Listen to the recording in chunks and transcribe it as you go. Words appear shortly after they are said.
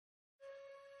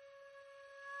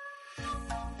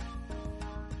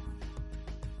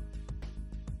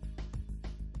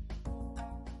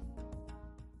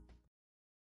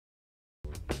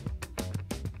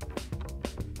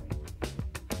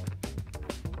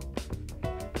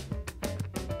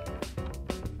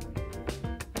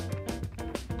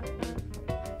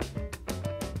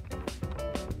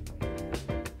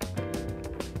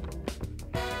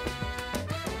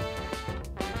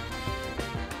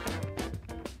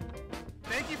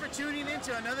tuning in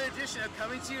to another edition of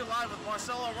Coming to You Live with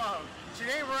Marcelo Araujo.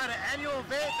 Today we're at an annual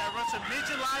event that runs from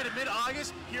mid-July to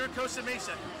mid-August here in Costa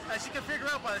Mesa. As you can figure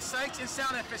out by the sights and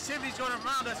sound and festivities going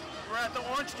around us, we're at the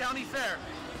Orange County Fair.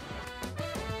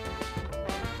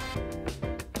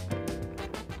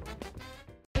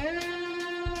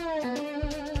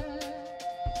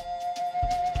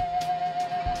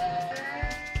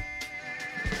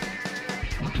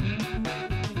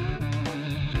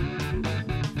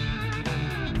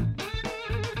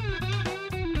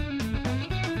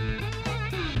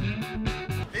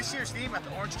 This year's theme at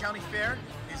the Orange County Fair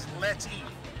is Let's Eat,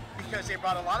 because they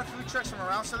brought a lot of food trucks from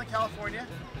around Southern California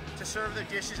to serve their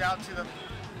dishes out to the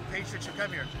patrons who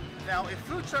come here. Now, if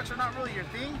food trucks are not really your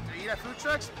thing to eat at food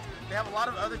trucks, they have a lot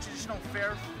of other traditional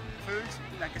fair foods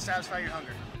that can satisfy your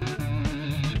hunger.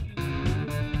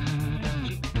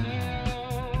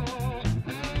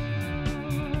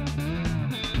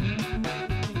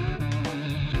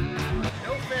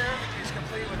 No fair is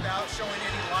complete without showing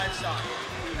any livestock,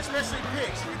 especially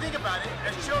pigs. If you think about it,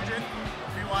 as children,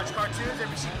 we watch cartoons and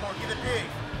we see Porky the Pig.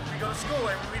 We go to school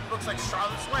and we read books like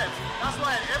Charlotte's Web. That's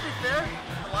why at every fair,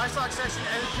 the livestock section,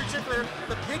 and in particular,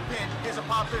 the pig pen, is a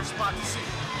popular spot to see.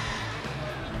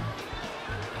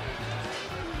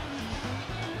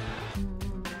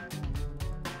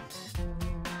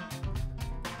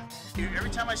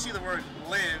 Every time I see the word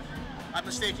live, I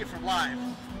mistake it for live,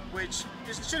 which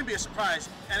shouldn't be a surprise,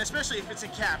 and especially if it's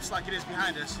in caps like it is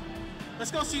behind us.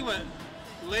 Let's go see what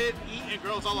Live, Eat, and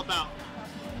Grow is all about.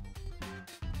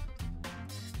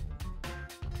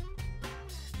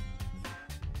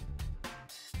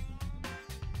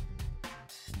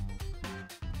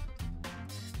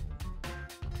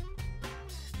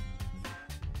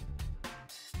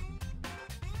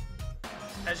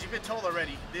 As you've been told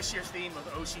already, this year's theme of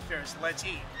OCFair is Let's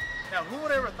Eat. Now, who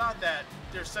would ever thought that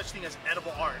there's such thing as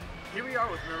edible art? Here we are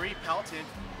with Marie Pelton,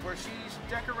 where she's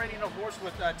decorating a horse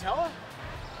with tallow?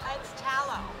 It's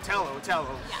tallow.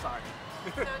 Tallow, Yeah. Sorry.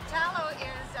 So tallow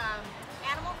is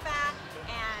animal fat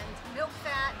and milk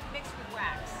fat mixed with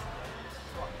wax.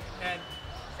 And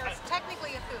so it's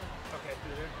technically a food. Okay,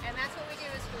 food. And that's what we do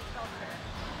is food sculpture.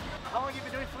 How long have you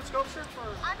been doing food sculpture for?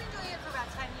 I've been doing it for about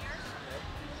 10 years. Okay.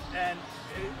 And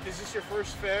is this your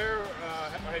first fair?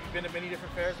 Have you been to many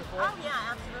different fairs before? Oh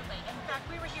yeah, absolutely. In fact,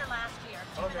 we were here last year,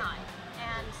 Jim and I.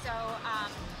 And so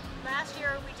last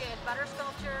year we did butter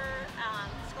sculptures,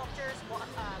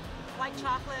 white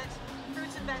chocolate,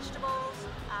 fruits and vegetables,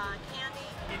 candy.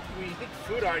 When you think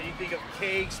food art, you think of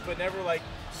cakes, but never like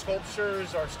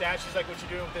sculptures or statues like what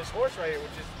you're doing with this horse right here,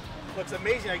 which looks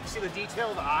amazing. Like you see the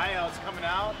detail of the eye, how it's coming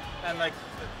out, and like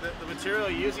the material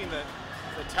you're using, the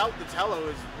tallow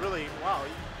is really, wow,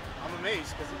 I'm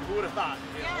amazed, because who would have thought?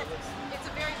 Yeah, it's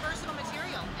a very versatile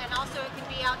material, and also it can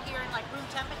be out here in like room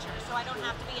temperature, so I don't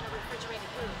have to be in a refrigerated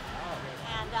room. Oh, okay.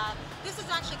 And this is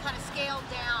actually kind of scaled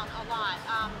down a lot.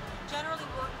 Generally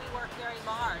we work very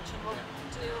large, and we'll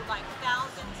do like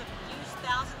use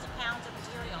thousands of pounds of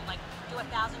material, like do a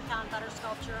 1,000-pound butter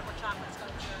sculpture or chocolate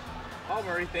sculpture. Oh,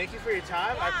 Marie, thank you for your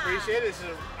time. Yeah. I appreciate it.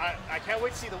 I can't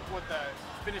wait to see what the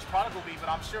finished product will be, but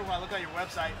I'm sure when I look at your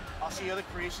website, I'll see other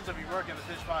creations of your work and the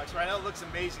finished products. Right now it looks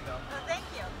amazing though. Well, thank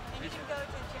you. And you can go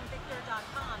to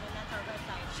jimvictor.com, and that's our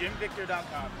website.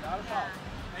 jimvictor.com. Not a problem.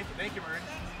 Thank you, Marie.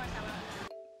 Thanks, Marcelo.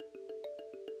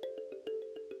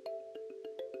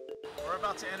 We're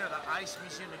about to enter the Ice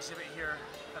Museum exhibit here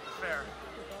at the fair.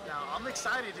 Now, I'm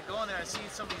excited to go in there and see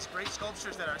some of these great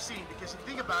sculptures that are seen, because if you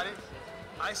think about it,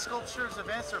 ice sculptures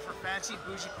events are for fancy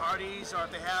bougie parties, or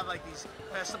if they have like these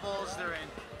festivals, they're in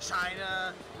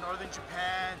China, northern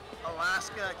Japan,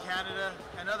 Alaska, Canada,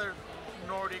 and other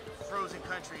Nordic frozen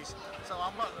countries. So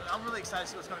I'm really excited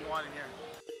to see what's going to go on in here.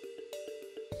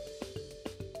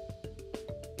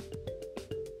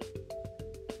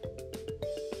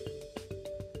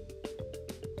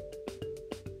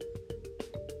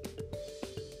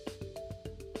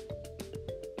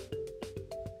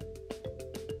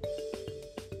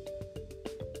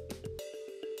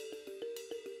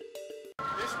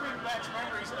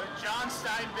 Memories of John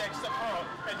Steinbeck's The Pearl.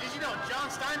 And did you know John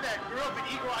Steinbeck grew up in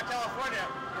Eagle Rock, California,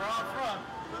 where I'm from.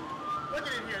 Look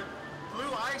at it here.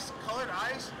 Blue ice, colored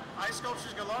ice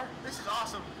sculptures galore. This is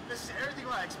awesome. This is everything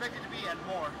what I expected to be and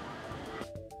more.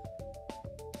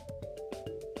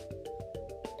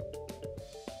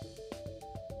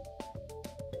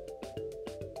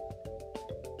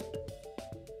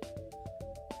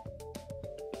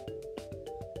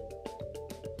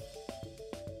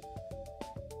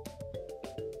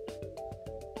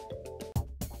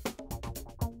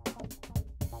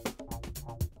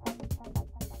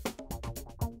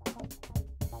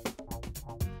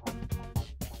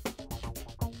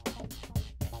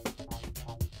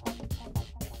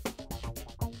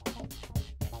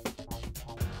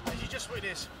 just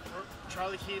witnessed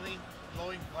Charlie Keeling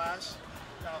blowing glass.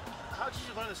 Now, how did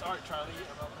you learn this art, Charlie,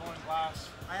 about blowing glass?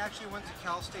 I actually went to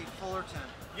Cal State Fullerton.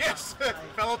 Yes,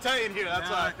 fellow Titan here, that's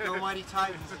why. Go Mighty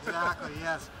Titans, exactly,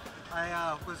 yes.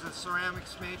 I was a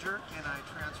ceramics major, and I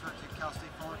transferred to Cal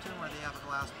State Fullerton, where they have a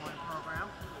glass blowing program,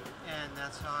 and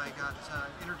that's how I got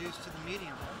introduced to the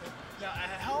medium. Now,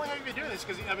 how long have you been doing this?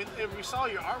 Because I mean, if we saw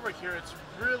your artwork here, it's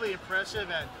really impressive,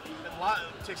 and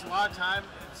it takes a lot of time.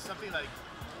 It's something like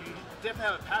you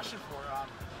definitely have a passion for.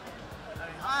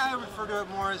 I refer to it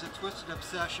more as a twisted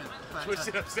obsession. But,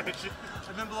 twisted obsession.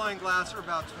 I've been blowing glass for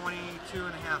about 22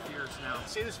 and a half years now.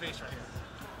 See this face right here.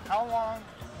 How long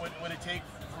would it take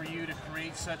for you to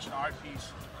create such an art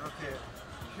piece? Okay,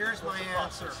 here's my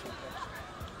answer.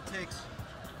 It takes,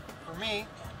 for me,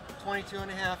 22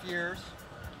 and a half years,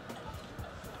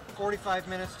 45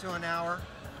 minutes to an hour,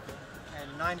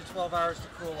 and 9 to 12 hours to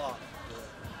cool off.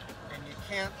 And you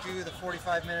can't do the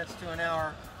 45 minutes to an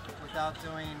hour without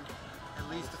doing at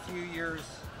least a few years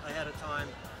ahead of time,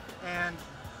 and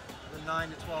the 9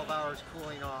 to 12 hours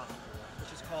cooling off,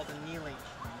 which is called annealing.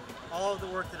 All of the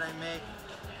work that I make,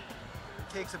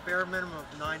 it takes a bare minimum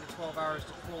of 9 to 12 hours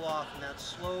to cool off, and that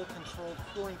slow, controlled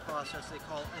cooling process they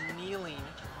call annealing,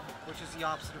 which is the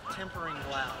opposite of tempering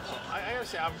glass. I gotta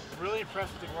say, I'm really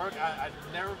impressed with your work. I've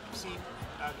never seen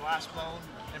glass blown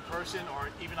in person or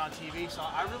even on TV, so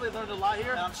I really learned a lot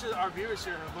here, and I'm sure our viewers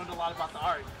here have learned a lot about the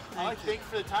art. I'd like to thank you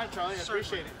for the time, Charlie. I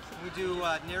appreciate it. We do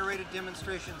narrated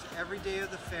demonstrations every day of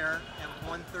the fair at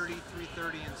 1:30,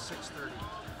 3:30, and 6:30.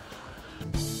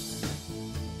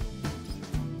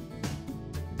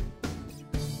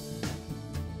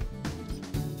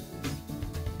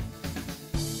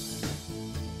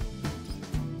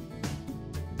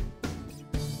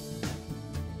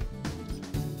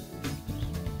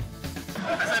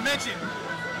 As I mentioned,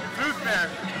 the food fair.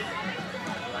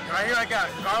 Right here I got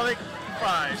garlic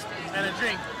fries and a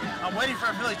drink. I'm waiting for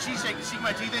a Philly cheesesteak to sink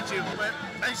my teeth into, but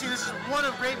as you see, this is one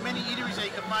of great many eateries that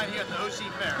you can find here at the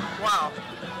OCFair. Wow.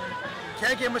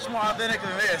 Can't get much more authentic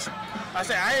than this. I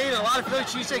say I ate a lot of Philly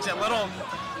cheesesteaks at little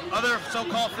other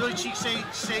so-called Philly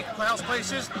cheesesteak house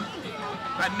places.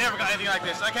 I never got anything like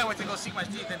this. I can't wait to go sink my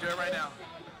teeth into it right now.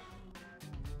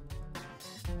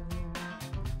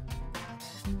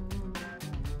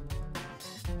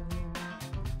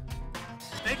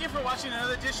 Thank you for watching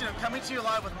another edition of Coming to You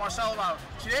Live with Marcelo Araujo.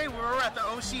 Today we're at the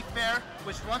OCFair,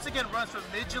 which once again runs from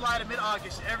mid-July to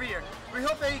mid-August every year. We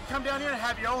hope that you come down here and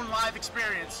have your own live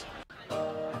experience.